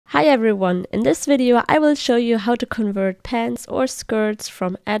Hi everyone, in this video I will show you how to convert pants or skirts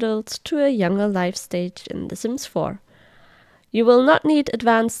from adults to a younger life stage in The Sims 4. You will not need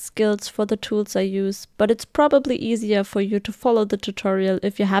advanced skills for the tools I use, but it's probably easier for you to follow the tutorial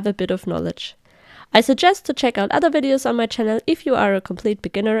if you have a bit of knowledge. I suggest to check out other videos on my channel if you are a complete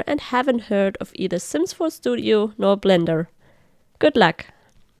beginner and haven't heard of either Sims 4 Studio nor Blender. Good luck!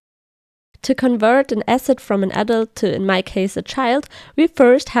 To convert an asset from an adult to, in my case, a child, we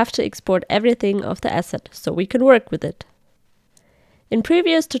first have to export everything of the asset, so we can work with it. In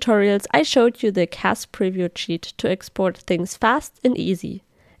previous tutorials, I showed you the CAS preview cheat to export things fast and easy.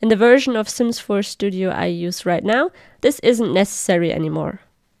 In the version of Sims 4 Studio I use right now, this isn't necessary anymore.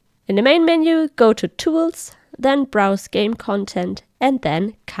 In the main menu, go to Tools, then Browse Game Content, and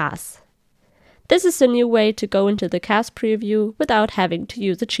then CAS. This is a new way to go into the CAS preview without having to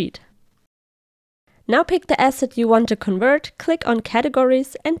use a cheat. Now pick the asset you want to convert, click on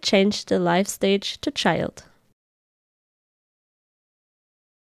Categories and change the life stage to Child.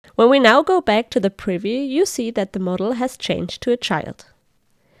 When we now go back to the preview, you see that the model has changed to a child.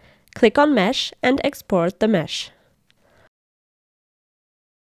 Click on Mesh and export the mesh.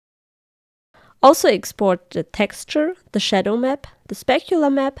 Also export the texture, the shadow map, the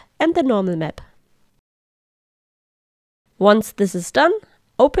specular map and the normal map. Once this is done,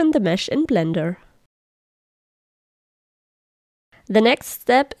 open the mesh in Blender. The next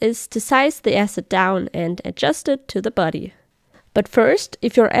step is to size the asset down and adjust it to the body. But first,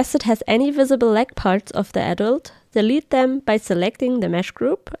 if your asset has any visible leg parts of the adult, delete them by selecting the mesh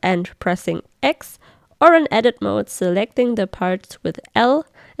group and pressing X, or in edit mode selecting the parts with L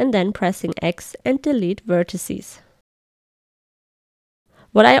and then pressing X and delete vertices.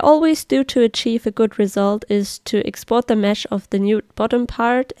 What I always do to achieve a good result is to export the mesh of the nude bottom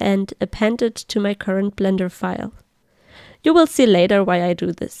part and append it to my current Blender file. You will see later why I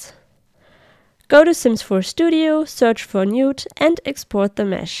do this. Go to Sims 4 Studio, search for nude and export the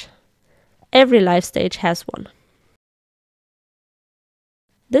mesh. Every life stage has one.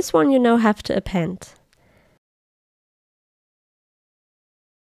 This one you now have to append.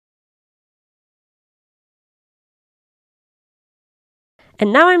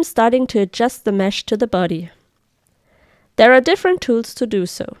 And now I'm starting to adjust the mesh to the body. There are different tools to do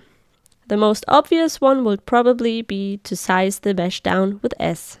so. The most obvious one will probably be to size the mesh down with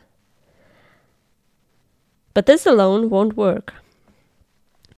S. But this alone won't work.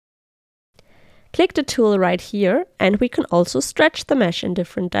 Click the tool right here and we can also stretch the mesh in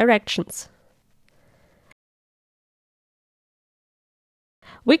different directions.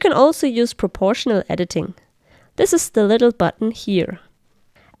 We can also use proportional editing. This is the little button here.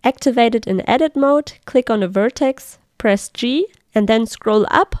 Activate it in edit mode, click on a vertex, press G and then scroll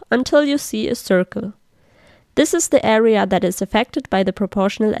up until you see a circle. This is the area that is affected by the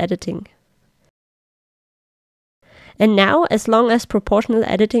proportional editing. And now, as long as proportional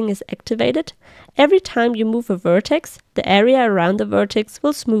editing is activated, every time you move a vertex, the area around the vertex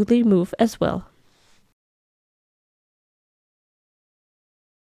will smoothly move as well.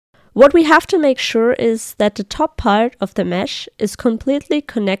 What we have to make sure is that the top part of the mesh is completely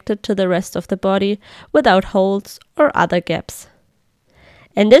connected to the rest of the body without holes or other gaps.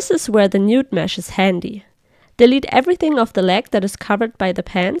 And this is where the nude mesh is handy. Delete everything of the leg that is covered by the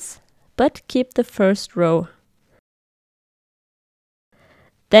pants, but keep the first row.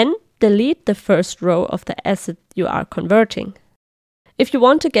 Then delete the first row of the asset you are converting. If you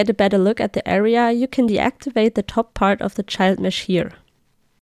want to get a better look at the area, you can deactivate the top part of the child mesh here.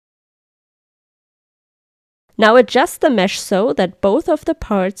 Now adjust the mesh so that both of the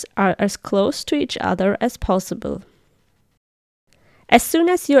parts are as close to each other as possible. As soon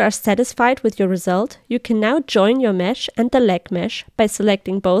as you are satisfied with your result, you can now join your mesh and the leg mesh by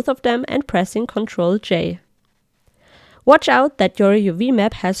selecting both of them and pressing Ctrl J. Watch out that your UV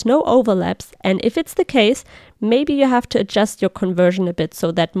map has no overlaps, and if it's the case, maybe you have to adjust your conversion a bit so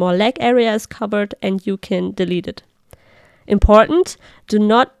that more leg area is covered and you can delete it. Important, do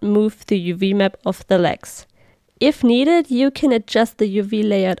not move the UV map of the legs. If needed, you can adjust the UV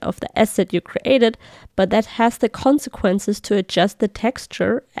layout of the asset you created, but that has the consequences to adjust the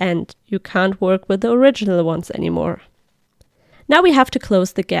texture and you can't work with the original ones anymore. Now we have to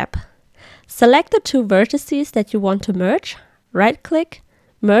close the gap. Select the two vertices that you want to merge, right-click,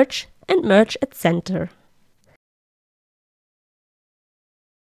 merge and merge at center.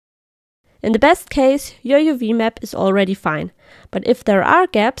 In the best case, your UV map is already fine, but if there are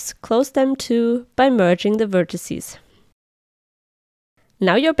gaps, close them too by merging the vertices.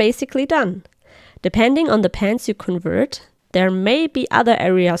 Now you're basically done. Depending on the pants you convert, there may be other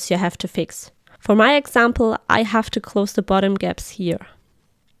areas you have to fix. For my example, I have to close the bottom gaps here.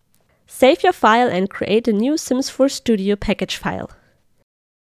 Save your file and create a new Sims 4 Studio package file.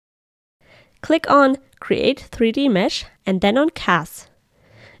 Click on Create 3D Mesh and then on CAS.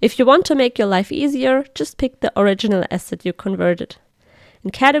 If you want to make your life easier, just pick the original asset you converted.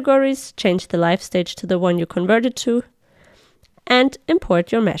 In Categories, change the life stage to the one you converted to, and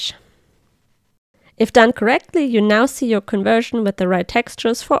import your mesh. If done correctly, you now see your conversion with the right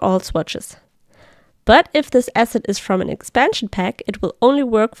textures for all swatches. But if this asset is from an expansion pack, it will only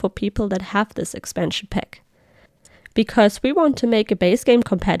work for people that have this expansion pack. Because we want to make a base game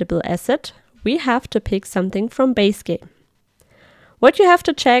compatible asset, we have to pick something from base game. What you have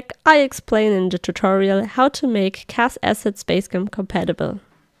to check, I explain in the tutorial how to make CAS assets base game compatible.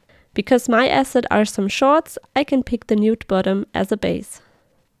 Because my asset are some shorts, I can pick the nude bottom as a base.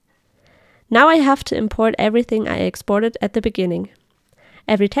 Now I have to import everything I exported at the beginning.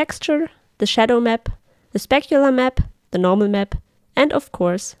 Every texture, the shadow map, the specular map, the normal map, and of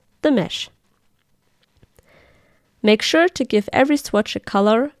course, the mesh. Make sure to give every swatch a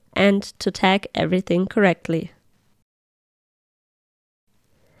color and to tag everything correctly.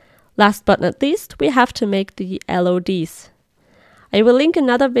 Last but not least, we have to make the LODs. I will link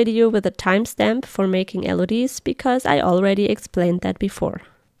another video with a timestamp for making LODs because I already explained that before.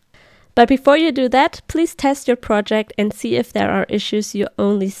 But before you do that, please test your project and see if there are issues you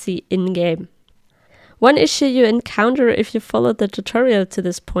only see in-game. One issue you encounter if you follow the tutorial to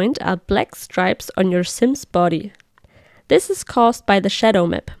this point are black stripes on your Sim's body. This is caused by the shadow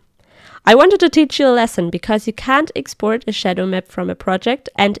map. I wanted to teach you a lesson because you can't export a shadow map from a project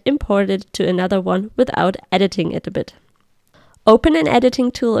and import it to another one without editing it a bit. Open an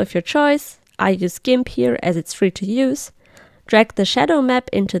editing tool of your choice. I use GIMP here as it's free to use. Drag the shadow map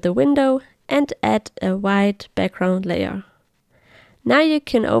into the window and add a white background layer. Now you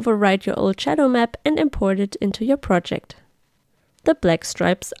can overwrite your old shadow map and import it into your project. The black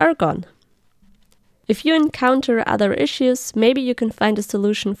stripes are gone. If you encounter other issues, maybe you can find a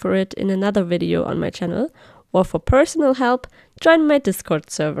solution for it in another video on my channel, or for personal help, join my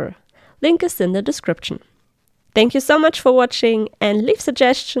Discord server. Link is in the description. Thank you so much for watching and leave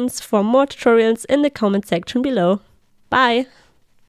suggestions for more tutorials in the comment section below. Bye!